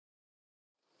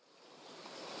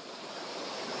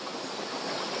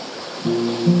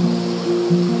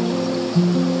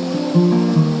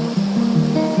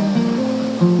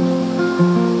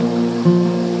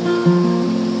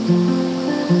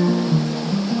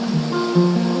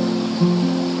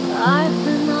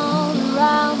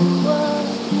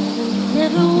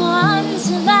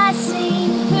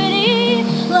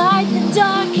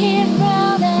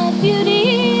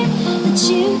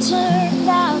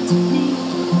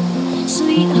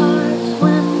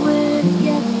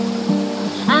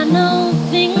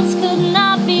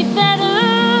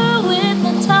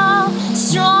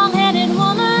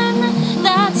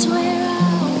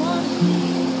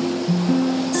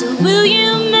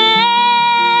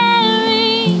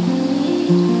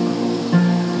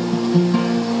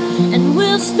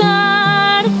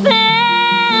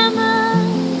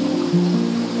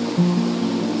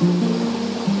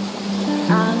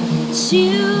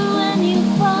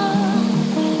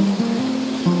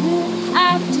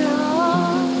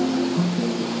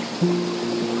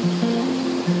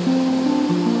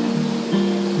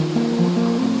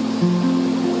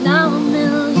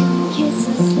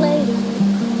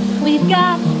We've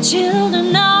got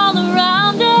children all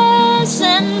around us,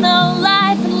 and though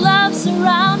life and love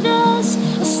surround us,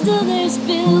 still there's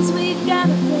bills we've got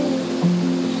to pay.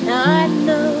 Now I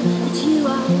know that you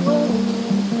are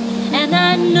worried, and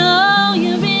I know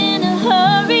you're in a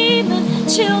hurry, but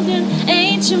children,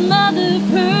 ain't your mother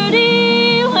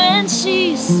pretty when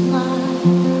she smiles?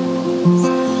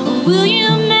 Will you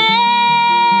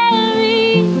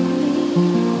marry me?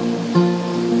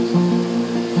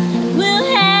 We'll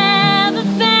have a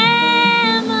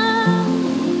family.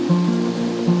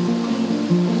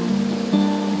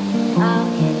 I'll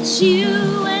catch you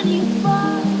when you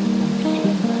fall,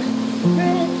 if my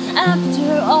favorite after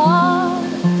all.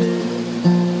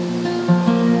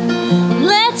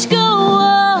 Let's go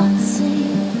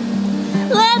waltzing,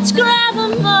 let's grab a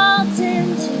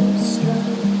molten two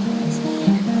straws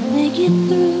and make it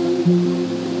through.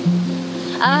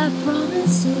 I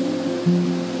promise you,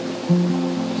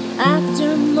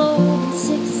 after more than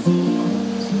 60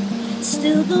 years,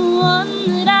 still the one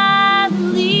that I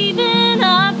believe in.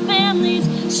 Our family's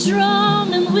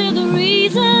strong and with a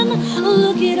reason.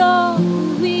 Look at all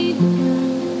we've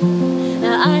done.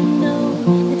 Now I know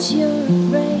that you're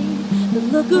afraid, but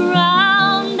look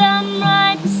around, I'm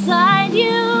right beside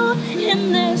you.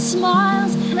 In their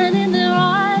smiles and in their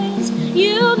eyes,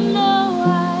 you know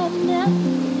I'd never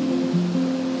leave.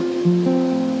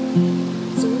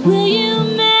 So will you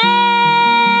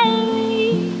marry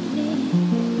me?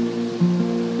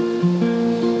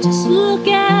 Just look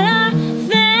at our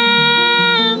family.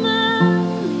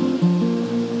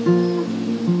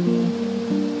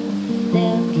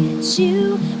 They'll catch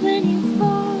you when you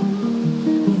fall,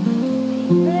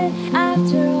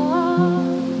 after